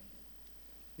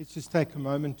Let's just take a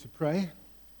moment to pray.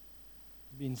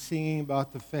 We've been singing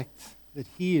about the fact that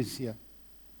He is here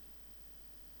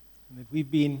and that we've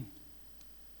been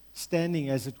standing,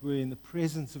 as it were, in the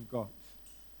presence of God.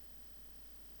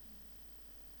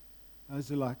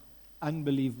 Those are like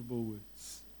unbelievable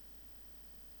words.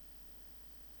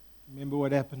 Remember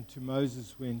what happened to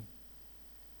Moses when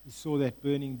he saw that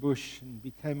burning bush and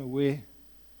became aware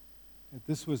that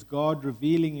this was God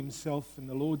revealing Himself, and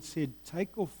the Lord said,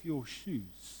 "Take off your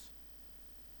shoes,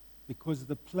 because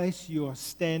the place you are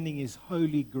standing is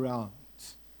holy ground,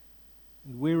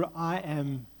 and where I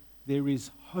am there is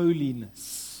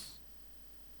holiness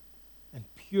and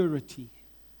purity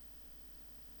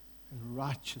and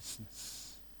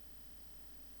righteousness."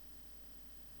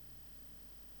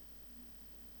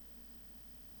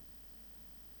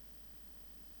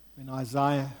 When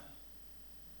Isaiah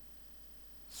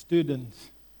stood and,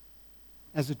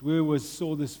 as it were,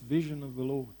 saw this vision of the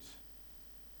Lord,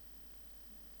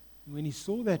 and when he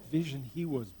saw that vision, he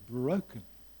was broken.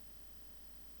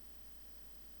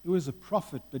 He was a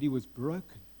prophet, but he was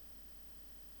broken.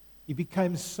 He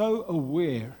became so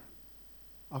aware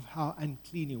of how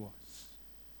unclean he was.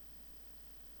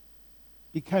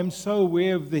 Became so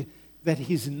aware of that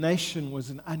his nation was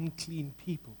an unclean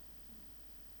people.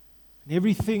 And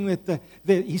everything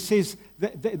that he says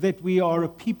that we are a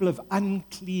people of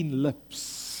unclean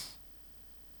lips.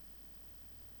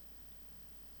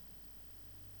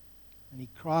 And he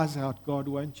cries out, "God,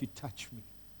 won't you touch me?"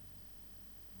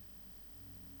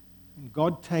 And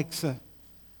God takes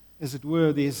as it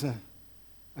were, there's a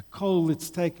coal that's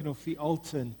taken off the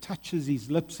altar and touches his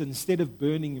lips, and instead of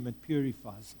burning him, it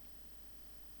purifies him.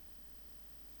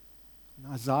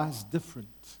 And Isaiah's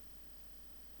different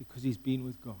because he's been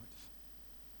with God.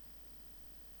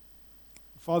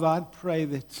 Father, I pray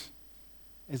that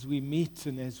as we meet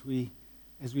and as we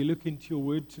look into your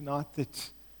word tonight,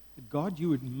 that God, you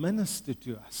would minister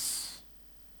to us,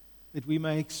 that we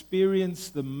may experience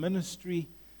the ministry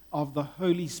of the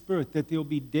Holy Spirit, that there will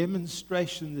be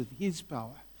demonstrations of His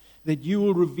power, that you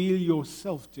will reveal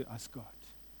yourself to us, God.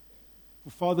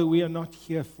 For Father, we are not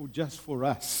here just for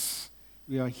us.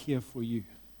 We are here for you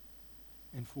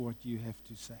and for what you have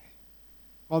to say.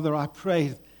 Father, I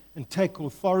pray and take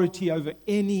authority over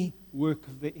any work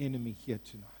of the enemy here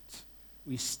tonight.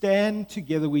 We stand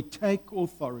together, we take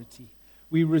authority.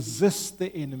 We resist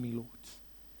the enemy, Lord.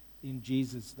 In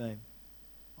Jesus' name,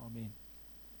 amen.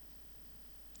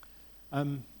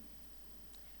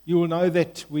 You will know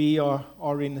that we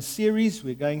are in a series.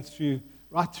 We're going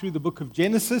right through the book of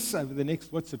Genesis over the next,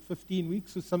 15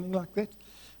 weeks or something like that.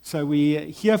 So we're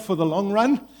here for the long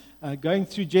run, going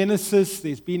through Genesis.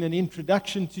 There's been an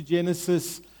introduction to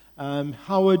Genesis.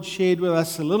 Howard shared with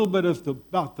us a little bit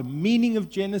about the meaning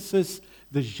of Genesis,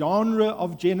 the genre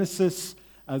of Genesis,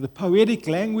 the poetic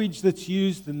language that's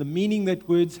used, and the meaning that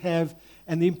words have.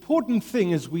 And the important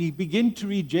thing as we begin to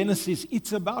read Genesis,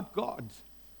 it's about God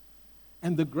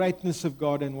and the greatness of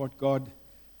God and what God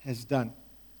has done.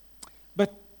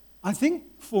 But I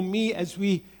think for me, as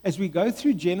we go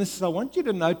through Genesis, I want you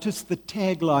to notice the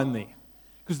tagline there,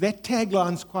 because that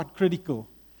tagline is quite critical.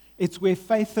 It's where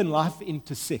faith and life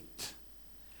intersect.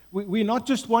 We're not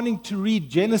just wanting to read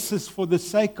Genesis for the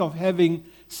sake of having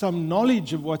some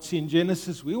knowledge of what's in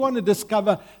Genesis. We want to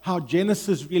discover how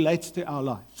Genesis relates to our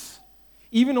lives.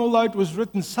 Even although it was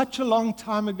written such a long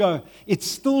time ago, it's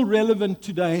still relevant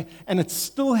today, and it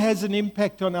still has an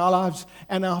impact on our lives,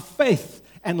 and our faith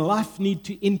and life need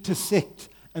to intersect,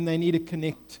 and they need to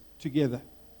connect together.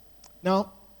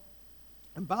 Now,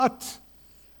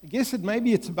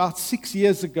 it's about 6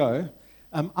 years ago,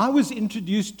 I was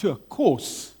introduced to a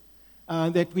course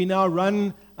that we now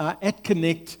run at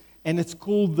Connect, and it's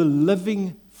called the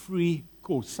Living Free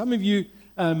Course. Some of you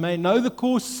may know the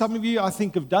course. Some of you, I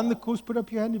think, have done the course. Put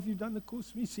up your hand if you've done the course.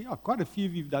 Let me see. Quite a few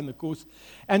of you have done the course.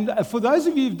 And for those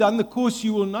of you who've done the course,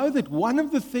 you will know that one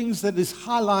of the things that is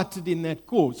highlighted in that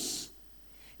course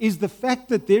is the fact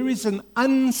that there is an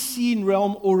unseen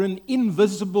realm or an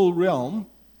invisible realm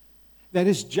that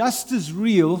is just as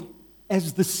real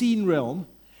as the seen realm,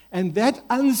 and that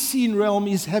unseen realm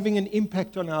is having an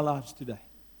impact on our lives today.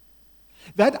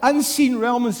 That unseen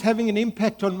realm is having an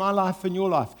impact on my life and your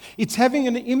life. It's having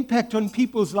an impact on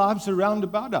people's lives around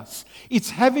about us. It's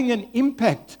having an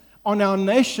impact on our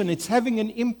nation. It's having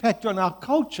an impact on our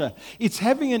culture. It's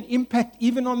having an impact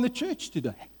even on the church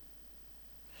today.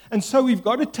 And so we've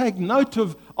got to take note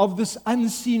of this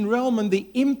unseen realm and the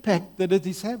impact that it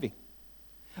is having.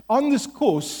 On this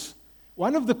course,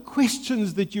 one of the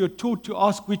questions that you are taught to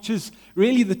ask, which is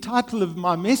really the title of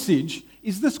my message,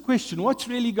 is this question: what's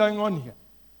really going on here?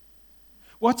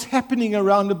 What's happening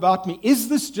around about me? Is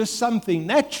this just something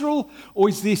natural, or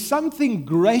is there something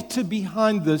greater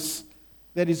behind this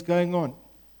that is going on?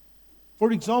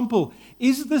 For example,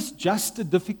 is this just a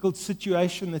difficult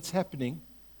situation that's happening,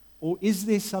 or is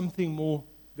there something more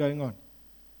going on?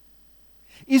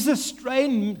 Is a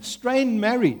strained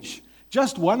marriage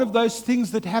just one of those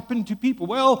things that happen to people?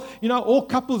 Well, all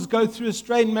couples go through a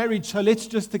strained marriage, so let's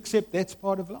just accept that's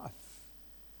part of life.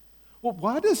 Well,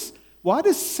 why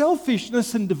does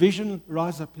selfishness and division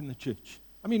rise up in the church?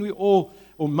 I mean, we all,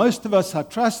 or most of us, I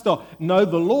trust, know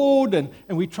the Lord, and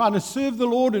we're trying to serve the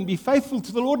Lord and be faithful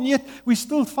to the Lord, and yet we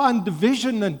still find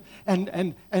division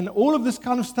and all of this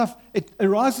kind of stuff. It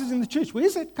arises in the church. Where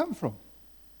does that come from?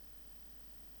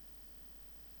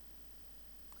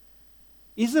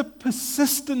 Is a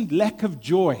persistent lack of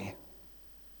joy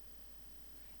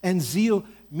and zeal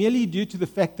merely due to the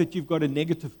fact that you've got a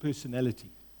negative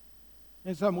personality?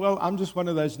 And so, I'm just one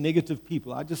of those negative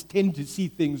people. I just tend to see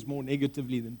things more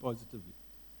negatively than positively.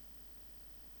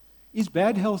 Is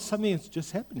bad health something that's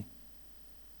just happening?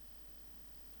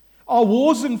 Are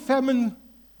wars and famine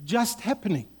just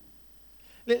happening?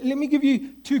 Let me give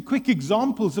you 2 quick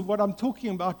examples of what I'm talking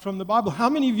about from the Bible. How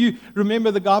many of you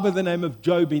remember the guy by the name of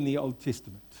Job in the Old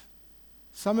Testament?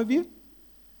 Some of you?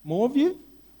 More of you?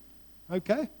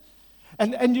 Okay.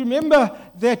 And you remember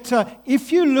that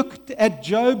if you looked at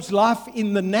Job's life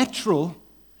in the natural,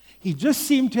 he just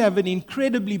seemed to have an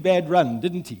incredibly bad run,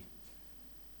 didn't he?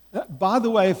 By the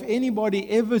way, if anybody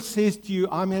ever says to you,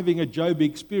 I'm having a Job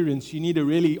experience, you need to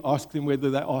really ask them whether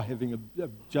they are having a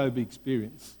Job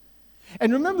experience.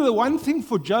 And remember the one thing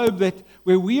for Job, that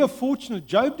where we are fortunate,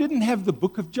 Job didn't have the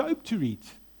book of Job to read.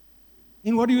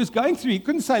 In what he was going through, he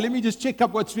couldn't say, let me just check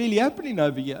up what's really happening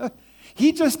over here.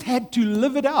 He just had to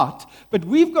live it out. But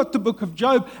we've got the book of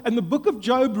Job, and the book of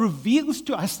Job reveals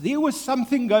to us there was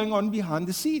something going on behind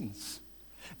the scenes.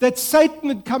 That Satan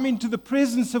had come into the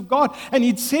presence of God, and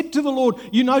he'd said to the Lord,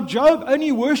 Job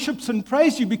only worships and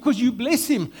prays you because you bless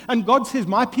him. And God says,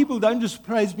 my people don't just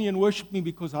praise me and worship me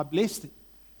because I blessed him.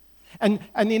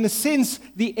 And in a sense,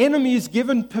 the enemy is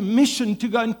given permission to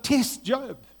go and test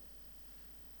Job.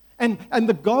 And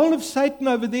the goal of Satan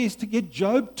over there is to get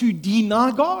Job to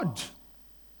deny God.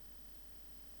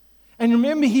 And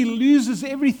remember, he loses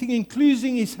everything,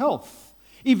 including his health.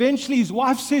 Eventually, his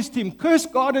wife says to him, curse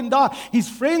God and die. His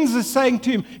friends are saying to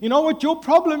him, you know what, your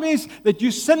problem is that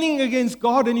you're sinning against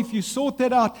God, and if you sort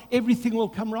that out, everything will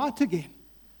come right again.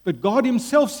 But God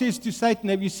himself says to Satan,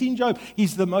 have you seen Job?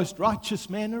 He's the most righteous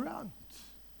man around.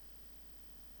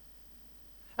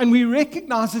 And we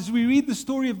recognize as we read the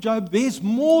story of Job, there's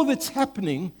more that's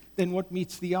happening than what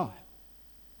meets the eye.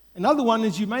 Another one,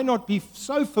 as you may not be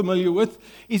so familiar with,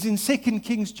 is in 2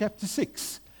 Kings chapter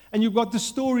 6. And you've got the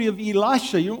story of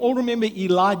Elisha. You all remember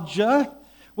Elijah?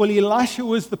 Well, Elisha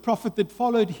was the prophet that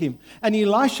followed him. And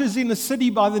Elisha's in a city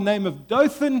by the name of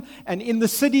Dothan. And in the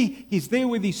city, he's there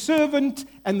with his servant.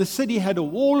 And the city had a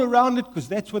wall around it because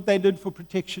that's what they did for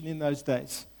protection in those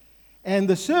days. And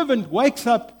the servant wakes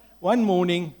up one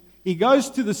morning. He goes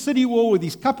to the city wall with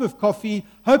his cup of coffee,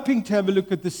 hoping to have a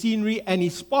look at the scenery. And he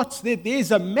spots that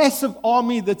there's a massive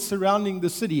army that's surrounding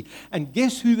the city. And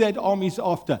guess who that army's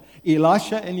after?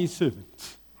 Elisha and his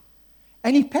servant.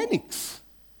 And he panics.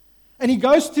 And he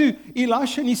goes to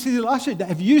Elisha and he says, Elisha,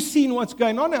 have you seen what's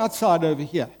going on outside over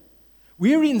here?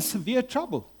 We're in severe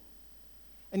trouble.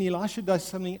 And Elisha does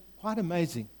something quite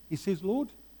amazing. He says, Lord,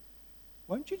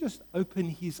 won't you just open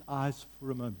his eyes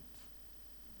for a moment?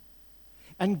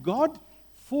 And God,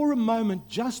 for a moment,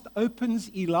 just opens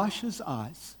Elisha's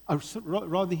eyes, or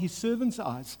rather his servant's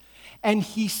eyes, and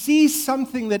he sees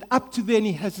something that up to then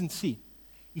he hasn't seen.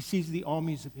 He sees the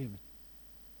armies of heaven.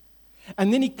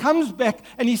 And then he comes back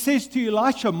and he says to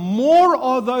Elisha, more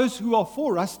are those who are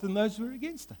for us than those who are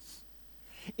against us.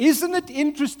 Isn't it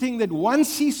interesting that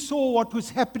once he saw what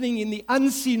was happening in the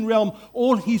unseen realm,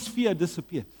 all his fear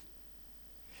disappeared?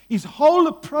 His whole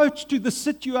approach to the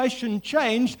situation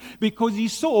changed because he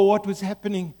saw what was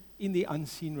happening in the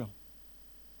unseen realm.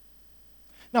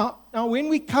 Now when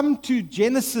we come to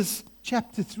Genesis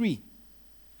chapter 3,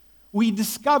 we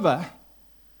discover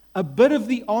a bit of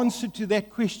the answer to that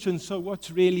question. So what's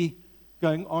really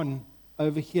going on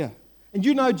over here? And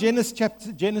you know Genesis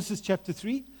chapter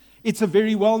 3? It's a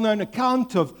very well-known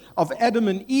account of Adam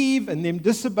and Eve and them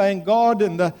disobeying God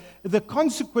and the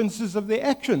consequences of their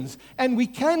actions. And we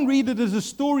can read it as a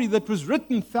story that was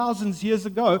written thousands of years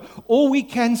ago, or we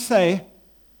can say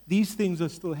these things are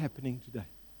still happening today.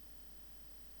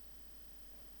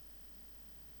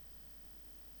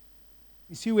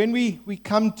 You see, when we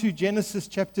come to Genesis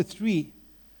chapter 3,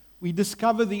 we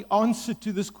discover the answer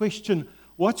to this question,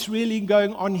 what's really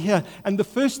going on here? And the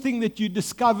first thing that you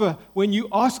discover when you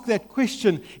ask that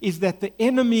question is that the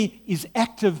enemy is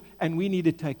active, and we need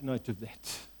to take note of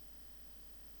that.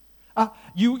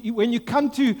 When you come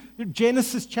to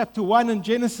Genesis chapter 1 and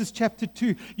Genesis chapter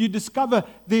 2, you discover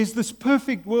there's this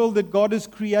perfect world that God has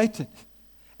created.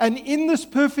 And in this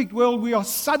perfect world, we are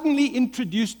suddenly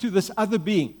introduced to this other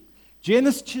being.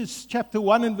 Genesis chapter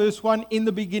 1 and verse 1, in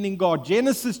the beginning God.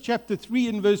 Genesis chapter 3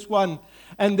 and verse 1,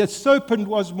 and the serpent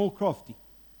was more crafty.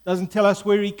 Doesn't tell us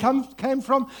where he came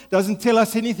from, doesn't tell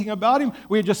us anything about him.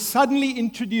 We're just suddenly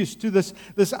introduced to this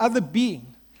other being.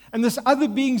 And this other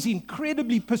being's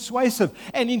incredibly persuasive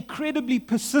and incredibly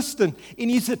persistent in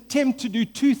his attempt to do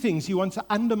two things. He wants to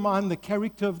undermine the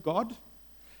character of God,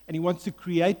 and he wants to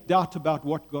create doubt about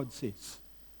what God says.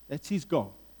 That's his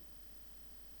goal.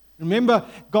 Remember,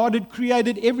 God had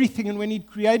created everything, and when He'd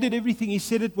created everything, He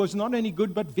said it was not only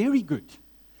good, but very good.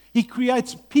 He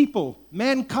creates people,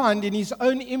 mankind, in His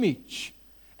own image,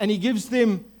 and He gives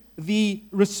them the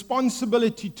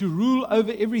responsibility to rule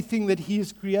over everything that He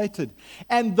has created.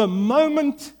 And the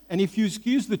moment, and if you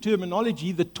excuse the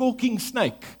terminology, the talking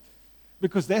snake,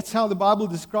 because that's how the Bible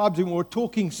describes him, or a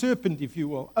talking serpent, if you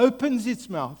will, opens its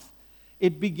mouth,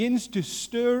 it begins to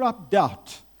stir up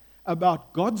doubt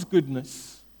about God's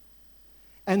goodness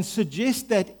and suggest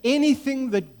that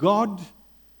anything that God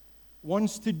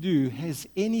wants to do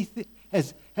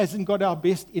hasn't got our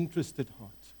best interest at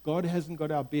heart. God hasn't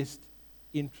got our best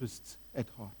interests at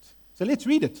heart. So let's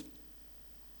read it.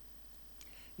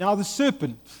 Now the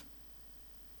serpent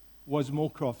was more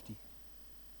crafty.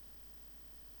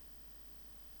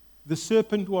 The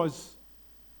serpent was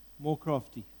more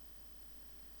crafty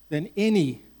than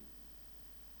any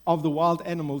of the wild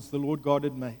animals the Lord God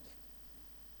had made.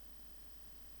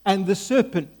 And the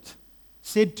serpent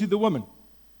said to the woman,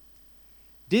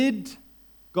 "Did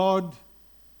God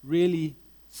really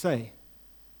say,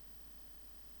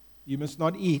 'You must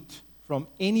not eat from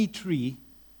any tree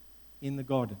in the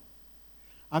garden'?"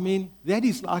 I mean, that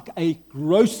is like a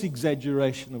gross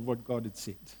exaggeration of what God had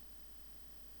said.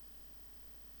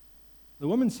 The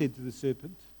woman said to the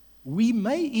serpent, "We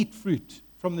may eat fruit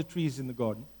from the trees in the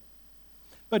garden,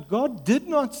 but God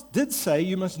did say,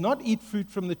 'You must not eat fruit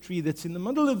from the tree that's in the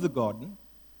middle of the garden,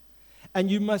 and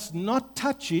you must not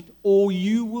touch it, or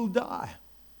you will die.'"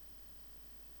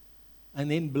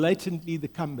 And then blatantly the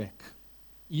comeback.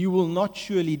 "You will not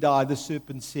surely die," the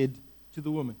serpent said to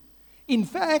the woman. In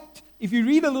fact, if you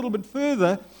read a little bit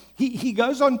further, he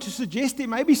goes on to suggest there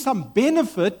may be some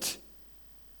benefit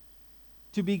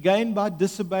to be gained by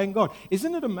disobeying God.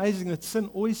 Isn't it amazing that sin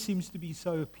always seems to be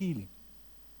so appealing?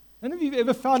 None of you have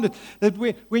ever found it that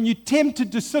when you're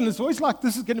tempted to sin, it's always like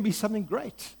this is going to be something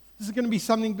great. This is going to be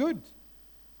something good.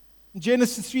 In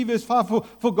Genesis 3 verse 5,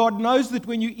 for God knows that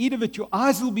when you eat of it, your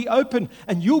eyes will be open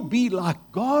and you'll be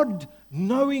like God,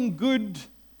 knowing good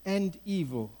and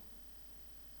evil.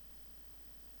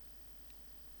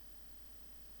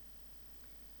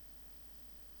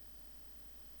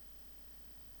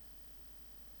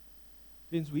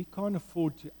 Friends, we can't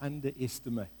afford to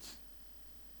underestimate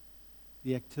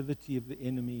the activity of the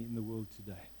enemy in the world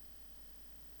today.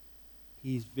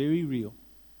 He is very real.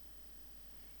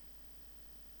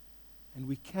 And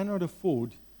we cannot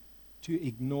afford to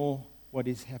ignore what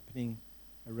is happening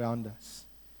around us.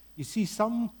 You see,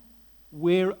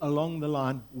 somewhere along the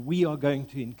line, we are going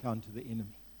to encounter the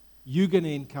enemy. You're going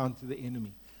to encounter the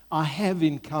enemy. I have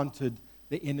encountered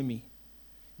the enemy.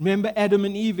 Remember, Adam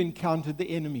and Eve encountered the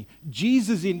enemy.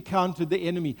 Jesus encountered the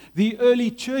enemy. The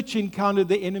early church encountered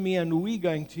the enemy, and we're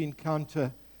going to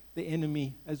encounter the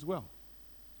enemy as well.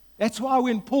 That's why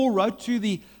when Paul wrote to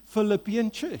the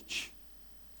Philippian church,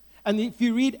 and if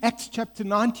you read Acts chapter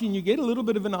 19, you get a little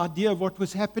bit of an idea of what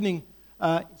was happening.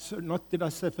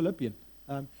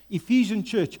 Ephesian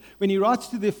church. When he writes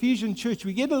to the Ephesian church,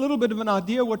 we get a little bit of an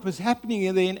idea of what was happening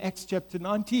there in Acts chapter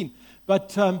 19.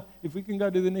 But if we can go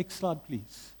to the next slide,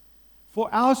 please.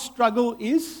 For our struggle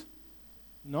is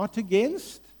not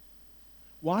against.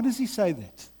 Why does he say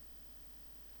that?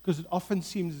 Because it often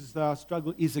seems as though our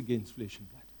struggle is against flesh and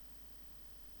blood.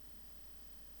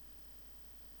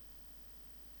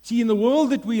 See, in the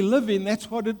world that we live in, that's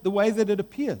the way that it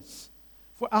appears.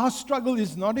 For our struggle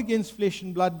is not against flesh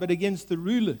and blood, but against the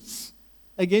rulers,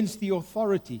 against the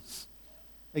authorities,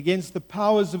 against the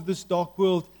powers of this dark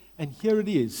world, and here it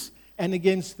is, and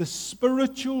against the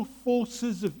spiritual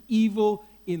forces of evil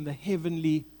in the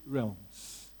heavenly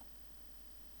realms.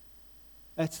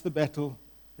 That's the battle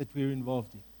that we're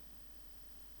involved in.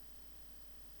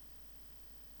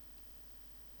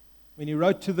 When he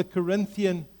wrote to the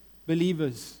Corinthian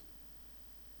believers,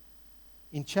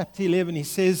 in chapter 11, he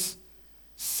says,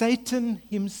 Satan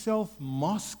himself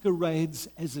masquerades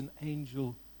as an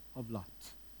angel of light.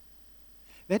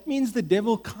 That means the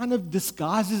devil kind of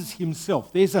disguises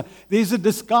himself. There's a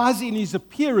disguise in his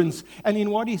appearance and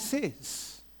in what he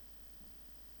says.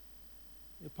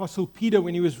 The Apostle Peter,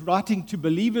 when he was writing to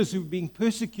believers who were being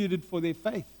persecuted for their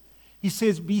faith, he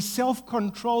says, "Be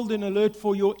self-controlled and alert,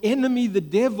 for your enemy, the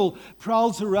devil,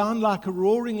 prowls around like a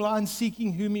roaring lion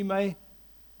seeking whom he may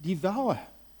devour."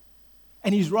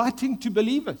 And he's writing to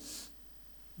believers.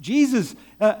 Jesus,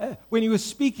 when he was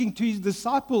speaking to his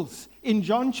disciples in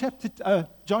John chapter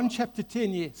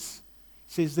 10, yes,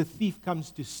 says the thief comes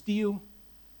to steal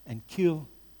and kill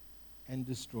and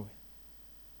destroy.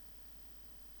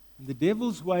 And the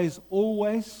devil's way is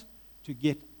always to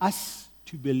get us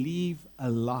to believe a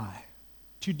lie,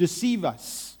 to deceive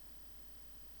us,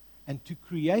 and to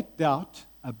create doubt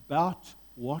about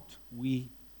what we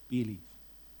believe.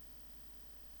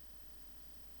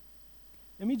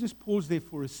 Let me just pause there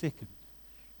for a second.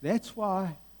 That's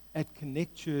why at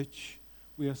Connect Church,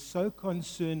 we are so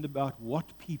concerned about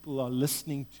what people are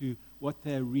listening to, what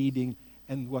they're reading,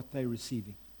 and what they're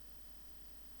receiving.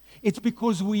 It's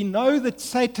because we know that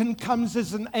Satan comes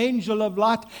as an angel of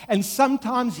light, and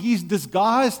sometimes he's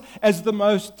disguised as the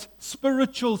most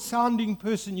spiritual sounding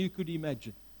person you could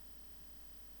imagine.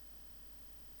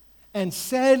 And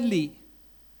sadly,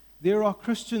 there are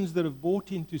Christians that have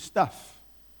bought into stuff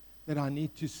that I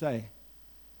need to say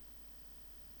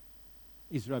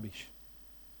is rubbish.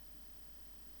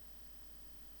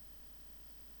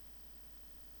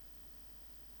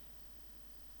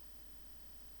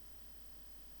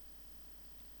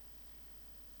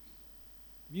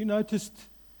 Have you noticed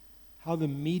how the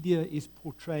media is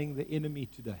portraying the enemy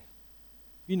today? Have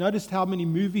you noticed how many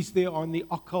movies there are on the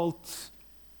occult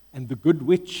and the good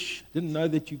witch? I didn't know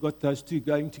that you got those two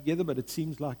going together, but it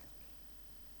seems like.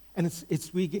 And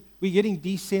we're getting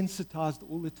desensitized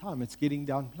all the time. It's getting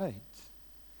downplayed.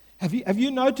 Have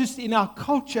you noticed in our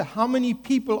culture how many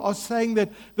people are saying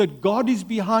that God is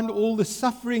behind all the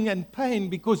suffering and pain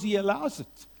because He allows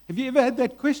it? Have you ever had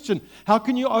that question? How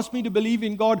can you ask me to believe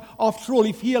in God? After all,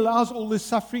 if He allows all this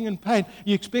suffering and pain,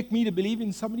 you expect me to believe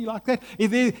in somebody like that?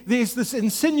 There's this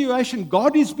insinuation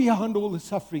God is behind all the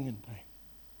suffering and pain.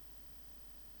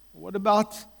 What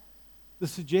about the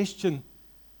suggestion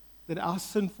that our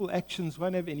sinful actions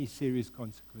won't have any serious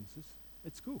consequences?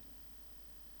 It's cool.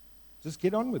 Just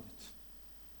get on with it.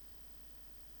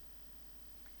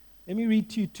 Let me read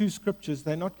to you two scriptures.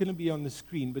 They're not going to be on the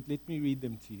screen, but let me read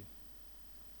them to you.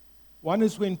 One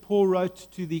is when Paul wrote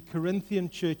to the Corinthian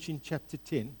church in chapter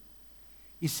 10.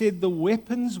 He said, "The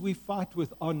weapons we fight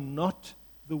with are not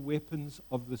the weapons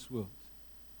of this world.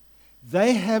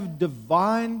 They have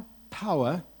divine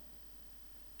power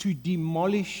to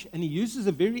demolish," and he uses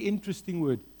a very interesting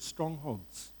word,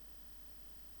 strongholds.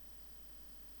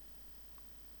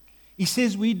 He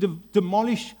says we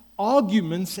demolish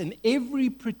arguments and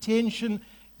every pretension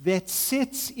that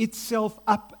sets itself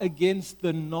up against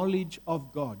the knowledge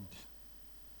of God.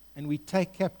 And we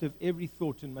take captive every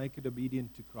thought and make it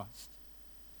obedient to Christ.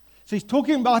 So he's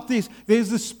talking about this.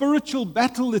 There's a spiritual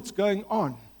battle that's going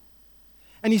on.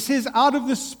 And he says out of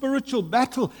this spiritual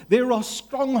battle, there are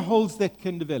strongholds that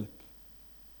can develop.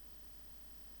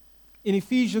 In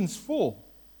Ephesians 4,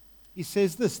 he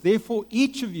says this, "Therefore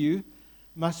each of you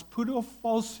must put off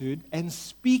falsehood and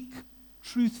speak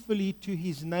truthfully to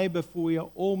his neighbor, for we are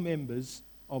all members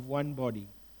of one body.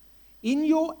 In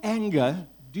your anger,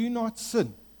 do not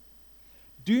sin.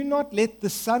 Do not let the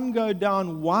sun go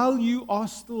down while you are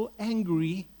still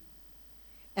angry,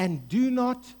 and do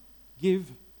not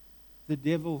give the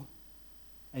devil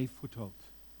a foothold."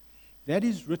 That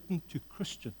is written to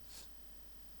Christians.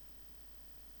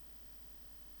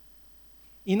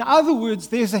 In other words,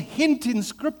 there's a hint in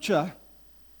Scripture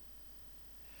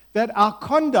that our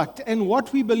conduct and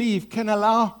what we believe can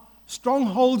allow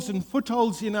strongholds and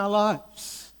footholds in our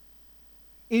lives.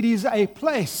 It is a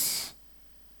place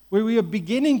where we are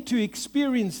beginning to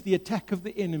experience the attack of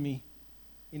the enemy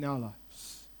in our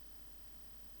lives.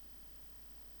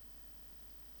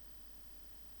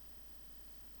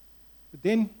 But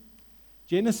then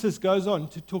Genesis goes on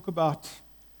to talk about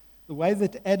the way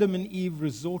that Adam and Eve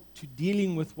resort to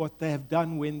dealing with what they have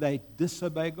done when they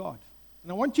disobey God.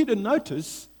 And I want you to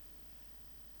notice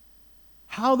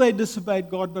how they disobeyed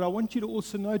God, but I want you to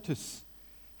also notice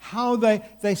how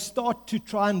they start to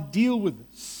try and deal with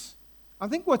this. I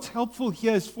think what's helpful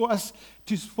here is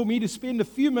for me to spend a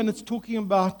few minutes talking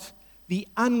about the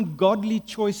ungodly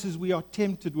choices we are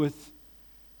tempted with,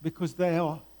 because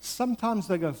sometimes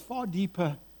they go far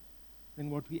deeper than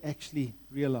what we actually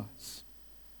realize.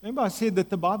 Remember I said that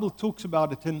the Bible talks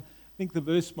about it, and I think the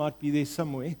verse might be there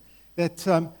somewhere, that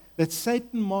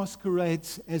Satan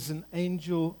masquerades as an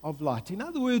angel of light. In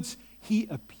other words, he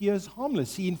appears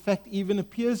harmless. He, in fact, even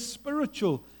appears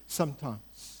spiritual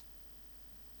sometimes.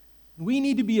 We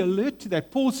need to be alert to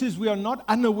that. Paul says we are not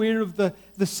unaware of the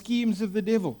schemes of the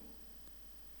devil.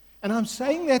 And I'm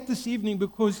saying that this evening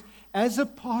because as a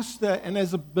pastor and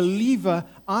as a believer,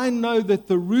 I know that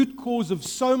the root cause of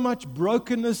so much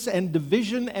brokenness and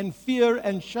division and fear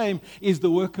and shame is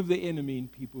the work of the enemy in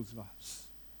people's lives.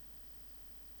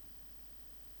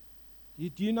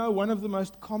 Do you know one of the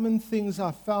most common things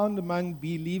I found among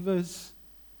believers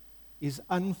is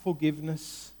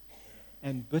unforgiveness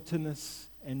and bitterness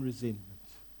and resentment?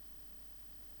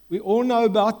 We all know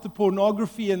about the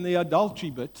pornography and the adultery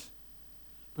bit.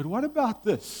 But what about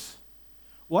this?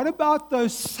 What about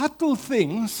those subtle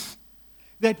things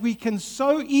that we can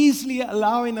so easily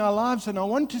allow in our lives? And I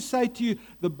want to say to you,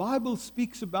 the Bible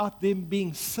speaks about them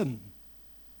being sin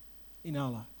in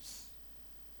our lives.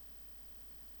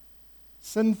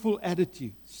 Sinful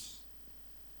attitudes.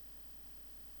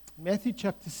 Matthew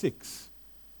chapter 6.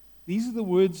 These are the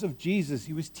words of Jesus.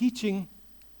 He was teaching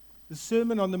the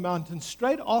Sermon on the Mount, and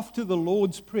straight after the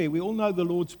Lord's Prayer, we all know the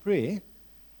Lord's Prayer,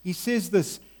 he says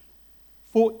this,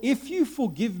 "For if you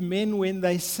forgive men when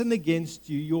they sin against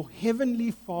you, your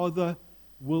heavenly Father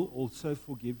will also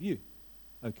forgive you."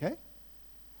 Okay?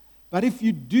 But if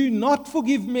you do not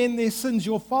forgive men their sins,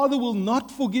 your Father will not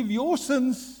forgive your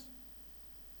sins.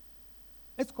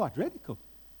 That's quite radical.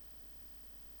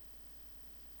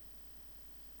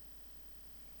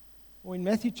 Or in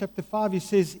Matthew chapter 5, he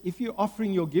says, if you're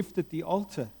offering your gift at the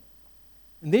altar,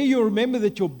 and there you remember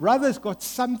that your brother's got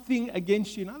something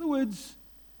against you. In other words,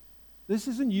 this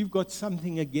isn't you've got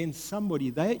something against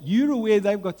somebody. You're aware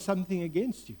they've got something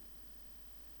against you.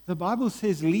 The Bible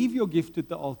says, leave your gift at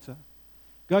the altar.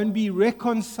 Go and be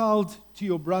reconciled to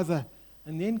your brother,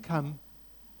 and then come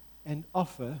and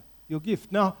offer your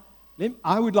gift. Now,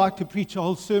 I would like to preach a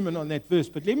whole sermon on that verse,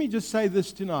 but let me just say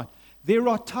this tonight. There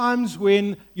are times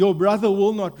when your brother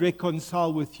will not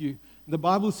reconcile with you. The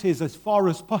Bible says, as far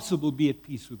as possible, be at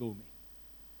peace with all men.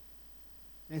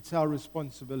 That's our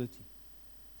responsibility.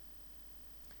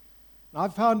 And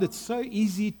I've found it so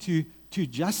easy to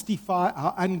justify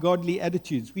our ungodly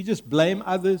attitudes. We just blame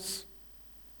others.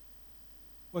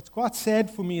 What's quite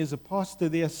sad for me as a pastor,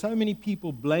 there are so many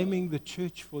people blaming the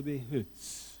church for their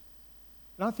hurts.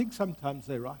 And I think sometimes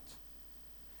they're right.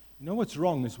 You know what's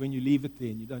wrong is when you leave it there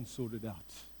and you don't sort it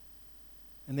out.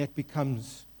 And that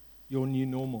becomes your new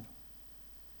normal.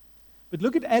 But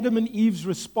look at Adam and Eve's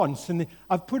response. And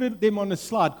I've put them on a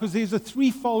slide because there's a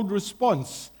threefold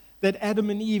response that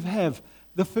Adam and Eve have.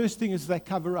 The first thing is they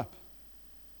cover up.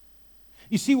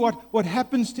 You see what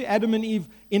happens to Adam and Eve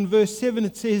in verse 7,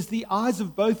 it says the eyes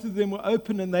of both of them were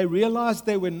open and they realized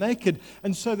they were naked.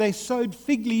 And so they sewed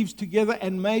fig leaves together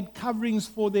and made coverings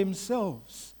for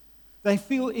themselves. They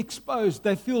feel exposed.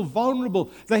 They feel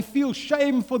vulnerable. They feel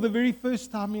shame for the very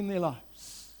first time in their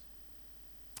lives.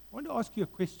 I want to ask you a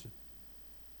question.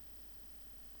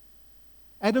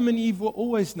 Adam and Eve were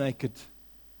always naked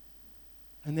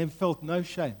and then felt no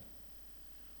shame.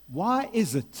 Why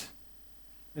is it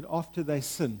that after they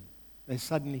sin, they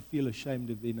suddenly feel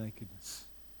ashamed of their nakedness?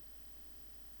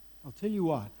 I'll tell you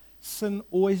why. Sin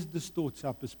always distorts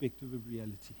our perspective of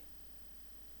reality.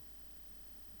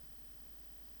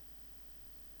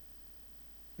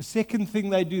 The second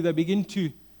thing they do, they begin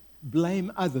to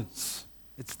blame others.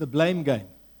 It's the blame game.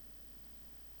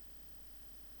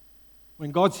 When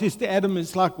God says to Adam,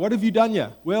 it's like, what have you done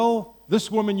here? Well,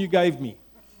 this woman you gave me.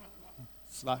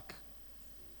 It's like,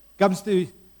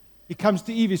 he comes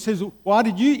to Eve, he says, why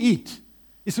did you eat?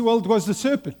 He said, well, it was the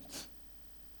serpent.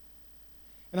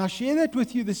 And I share that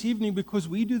with you this evening because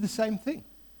we do the same thing.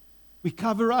 We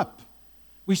cover up.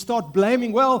 We start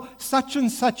blaming, well, such and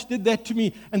such did that to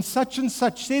me, and such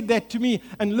said that to me,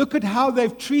 and look at how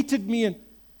they've treated me. And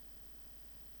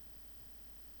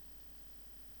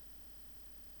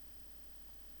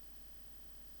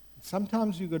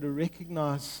sometimes you've got to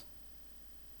recognize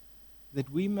that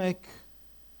we make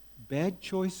bad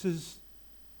choices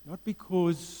not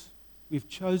because we've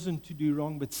chosen to do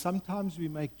wrong, but sometimes we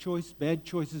make bad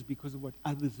choices because of what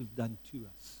others have done to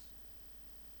us.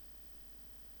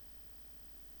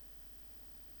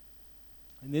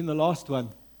 And then the last one,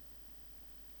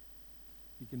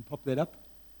 you can pop that up.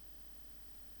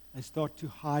 They start to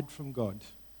hide from God.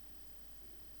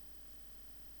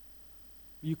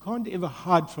 You can't ever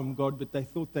hide from God, but they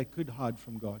thought they could hide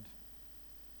from God.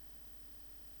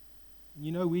 And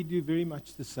you know, we do very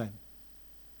much the same.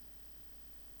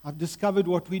 I've discovered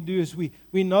what we do is we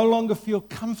no longer feel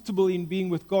comfortable in being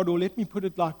with God, or let me put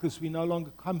it like this, we're no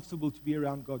longer comfortable to be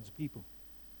around God's people.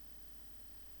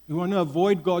 We want to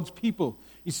avoid God's people.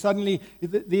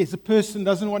 There's a person who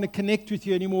doesn't want to connect with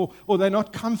you anymore, or they're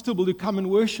not comfortable to come and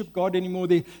worship God anymore.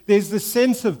 There's this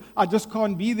sense of, I just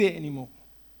can't be there anymore.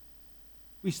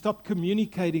 We stop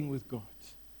communicating with God.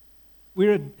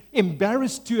 We're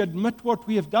embarrassed to admit what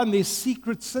we have done. There's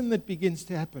secret sin that begins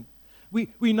to happen.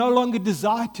 We no longer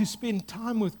desire to spend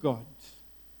time with God.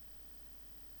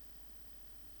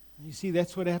 And you see,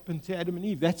 that's what happened to Adam and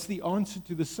Eve. That's the answer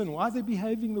to the sin. Why are they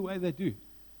behaving the way they do?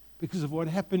 Because of what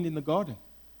happened in the garden.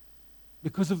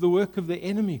 Because of the work of the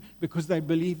enemy. Because they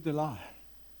believed a lie.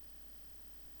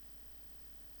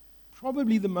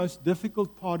 Probably the most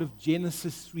difficult part of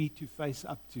Genesis 3 to face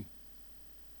up to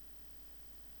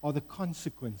are the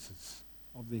consequences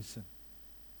of their sin.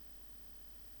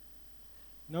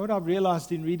 You know what I've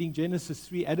realized in reading Genesis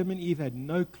 3? Adam and Eve had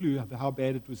no clue of how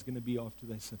bad it was going to be after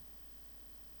they sinned.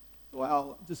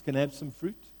 Well, I'm just going to have some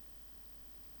fruit.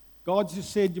 God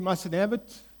just said you mustn't have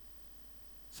it.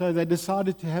 So they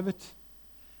decided to have it.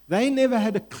 They never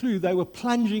had a clue. They were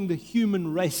plunging the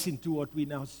human race into what we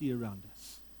now see around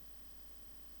us.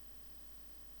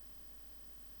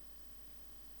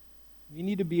 We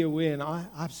need to be aware, and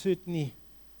I've certainly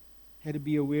had to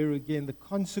be aware again, the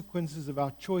consequences of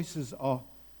our choices are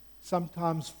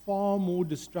sometimes far more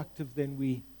destructive than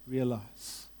we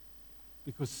realize,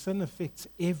 because sin affects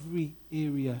every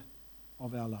area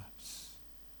of our lives.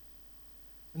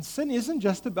 And sin isn't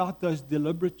just about those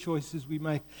deliberate choices we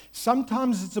make.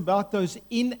 Sometimes it's about those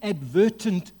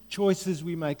inadvertent choices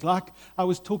we make, like I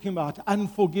was talking about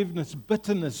unforgiveness,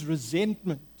 bitterness,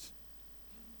 resentment.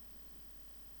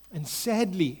 And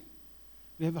sadly,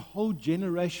 we have a whole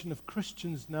generation of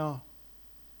Christians now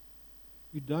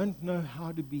who don't know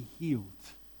how to be healed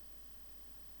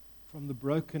from the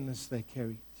brokenness they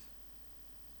carried.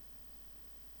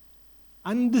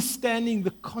 Understanding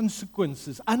the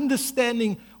consequences,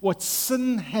 understanding what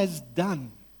sin has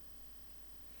done,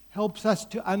 helps us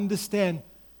to understand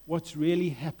what's really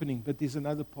happening. But there's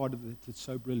another part of it that's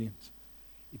so brilliant.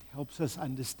 It helps us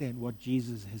understand what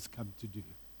Jesus has come to do.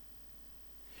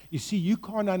 You see, you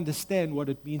can't understand what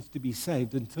it means to be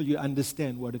saved until you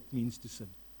understand what it means to sin.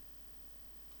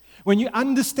 When you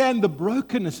understand the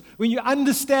brokenness, when you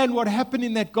understand what happened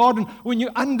in that garden, when you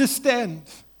understand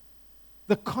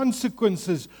the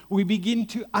consequences, we begin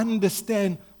to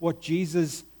understand what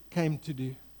Jesus came to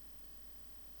do.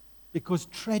 Because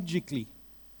tragically,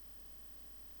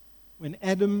 when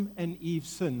Adam and Eve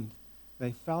sinned,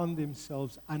 they found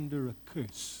themselves under a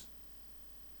curse.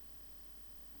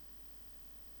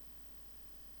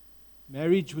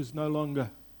 Marriage was no longer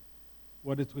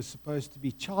what it was supposed to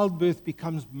be. Childbirth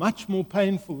becomes much more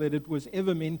painful than it was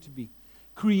ever meant to be.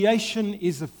 Creation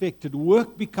is affected.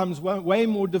 Work becomes way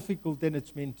more difficult than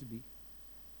it's meant to be.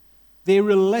 Their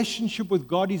relationship with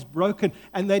God is broken,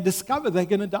 and they discover they're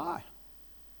going to die.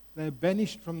 They're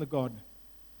banished from the garden.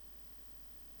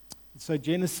 And so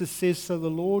Genesis says, so the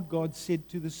Lord God said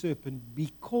to the serpent,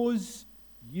 because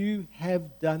you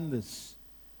have done this,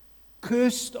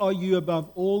 cursed are you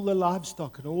above all the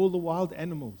livestock and all the wild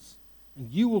animals, and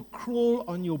you will crawl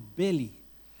on your belly,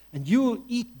 and you will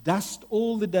eat dust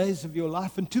all the days of your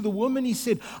life. And to the woman he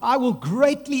said, I will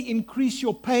greatly increase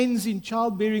your pains in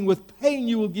childbearing. With pain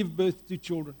you will give birth to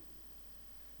children.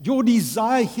 Your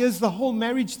desire, here's the whole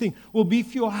marriage thing, will be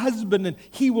for your husband, and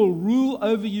he will rule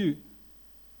over you.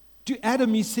 To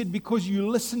Adam he said, because you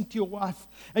listened to your wife,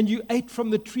 and you ate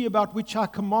from the tree about which I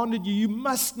commanded you, you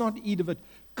must not eat of it.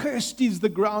 Cursed is the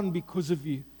ground because of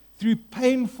you. Through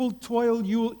painful toil,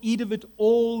 you will eat of it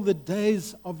all the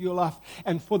days of your life.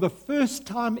 And for the first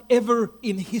time ever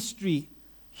in history,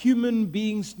 human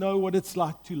beings know what it's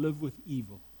like to live with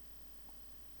evil.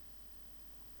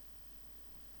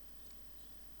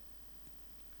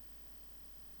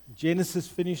 Genesis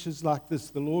finishes like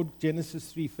this.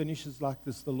 Genesis 3 finishes like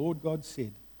this. The Lord God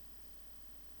said,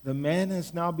 the man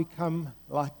has now become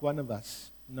like one of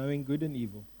us, knowing good and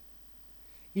evil.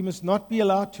 He must not be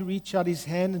allowed to reach out his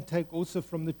hand and take also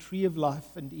from the tree of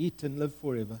life and eat and live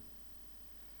forever.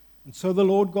 And so the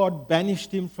Lord God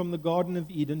banished him from the Garden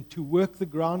of Eden to work the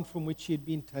ground from which he had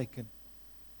been taken.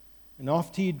 And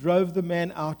after he drove the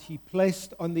man out, he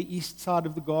placed on the east side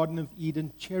of the Garden of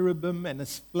Eden cherubim and a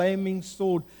flaming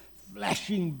sword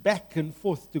flashing back and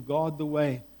forth to guard the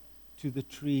way to the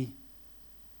tree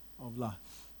of life.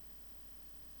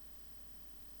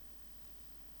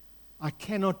 I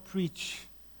cannot preach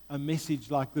a message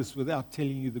like this without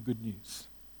telling you the good news.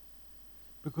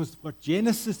 Because what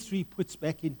Genesis 3 puts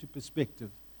back into perspective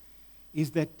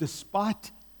is that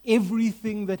despite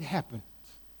everything that happened,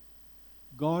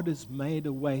 God has made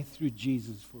a way through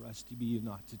Jesus for us to be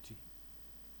united to Him.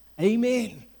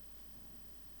 Amen.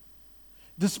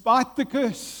 Despite the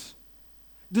curse,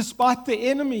 despite the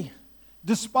enemy,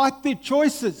 despite their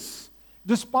choices,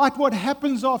 despite what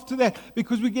happens after that,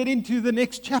 because we get into the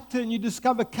next chapter and you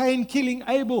discover Cain killing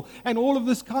Abel and all of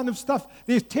this kind of stuff.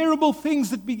 There's terrible things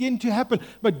that begin to happen,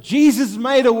 but Jesus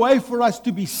made a way for us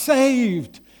to be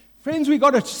saved. Friends, we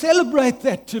got to celebrate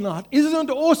that tonight. Isn't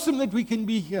it awesome that we can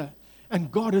be here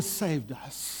and God has saved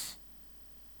us?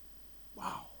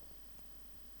 Wow.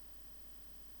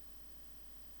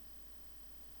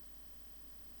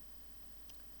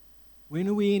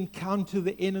 When we encounter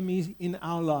the enemies in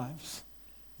our lives,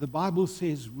 the Bible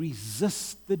says,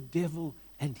 resist the devil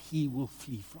and he will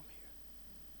flee from you.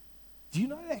 Do you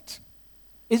know that?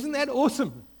 Isn't that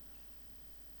awesome?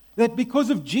 That because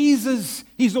of Jesus,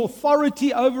 His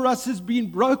authority over us has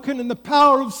been broken and the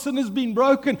power of sin has been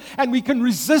broken, and we can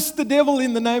resist the devil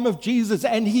in the name of Jesus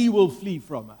and he will flee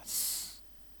from us.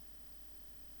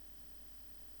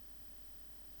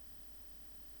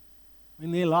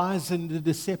 When there are lies and the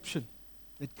deception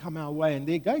that come our way, and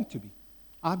they're going to be.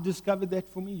 I've discovered that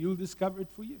for me. You'll discover it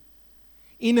for you.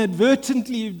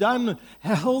 Inadvertently, you've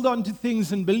held on to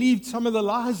things and believed some of the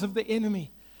lies of the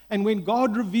enemy. And when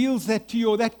God reveals that to you,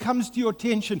 or that comes to your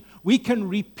attention, we can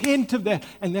repent of that,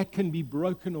 and that can be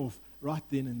broken off right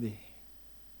then and there.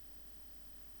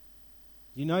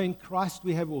 You know, in Christ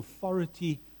we have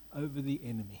authority over the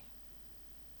enemy.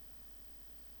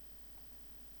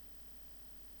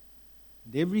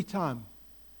 And every time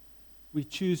we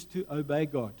choose to obey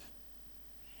God,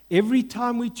 every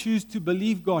time we choose to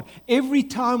believe God, every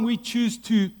time we choose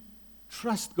to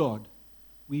trust God,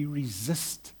 we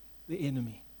resist the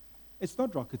enemy. It's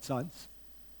not rocket science.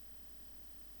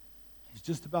 It's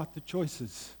just about the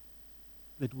choices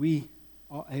that we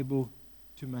are able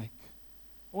to make.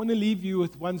 I want to leave you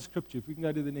with one scripture. If we can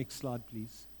go to the next slide,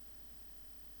 please.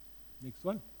 Next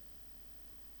one.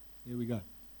 Here we go. I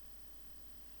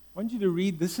want you to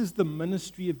read, this is the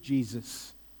ministry of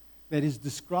Jesus that is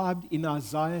described in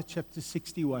Isaiah chapter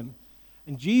 61.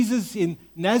 And Jesus in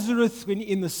Nazareth, when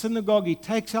in the synagogue, he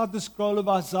takes out the scroll of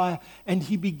Isaiah and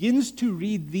he begins to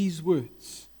read these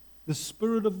words. The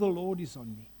Spirit of the Lord is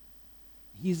on me.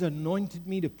 He's anointed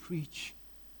me to preach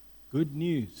good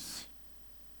news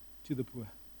to the poor.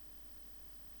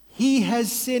 He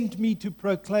has sent me to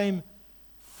proclaim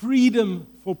freedom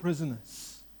for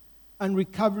prisoners and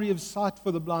recovery of sight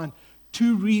for the blind,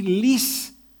 to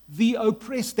release the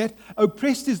oppressed. That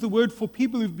oppressed is the word for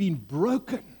people who've been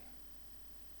broken.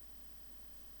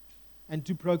 And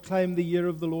to proclaim the year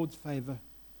of the Lord's favor.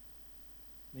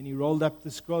 Then he rolled up the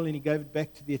scroll and he gave it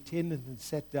back to the attendant and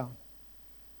sat down.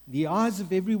 The eyes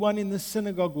of everyone in the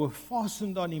synagogue were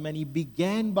fastened on him, and he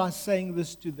began by saying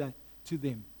this to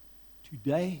them.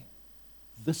 Today,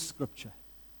 this scripture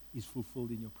is fulfilled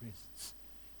in your presence.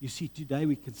 You see, today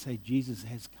we can say Jesus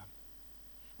has come,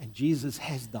 and Jesus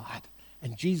has died,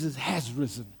 and Jesus has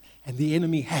risen, and the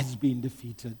enemy has been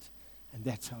defeated, and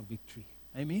that's our victory.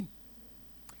 Amen.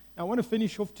 Now, I want to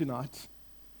finish off tonight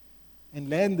and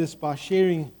land this by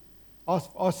sharing, ask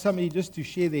somebody just to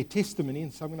share their testimony.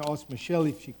 And so I'm going to ask Michelle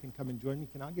if she can come and join me.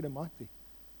 Can I get a mic there?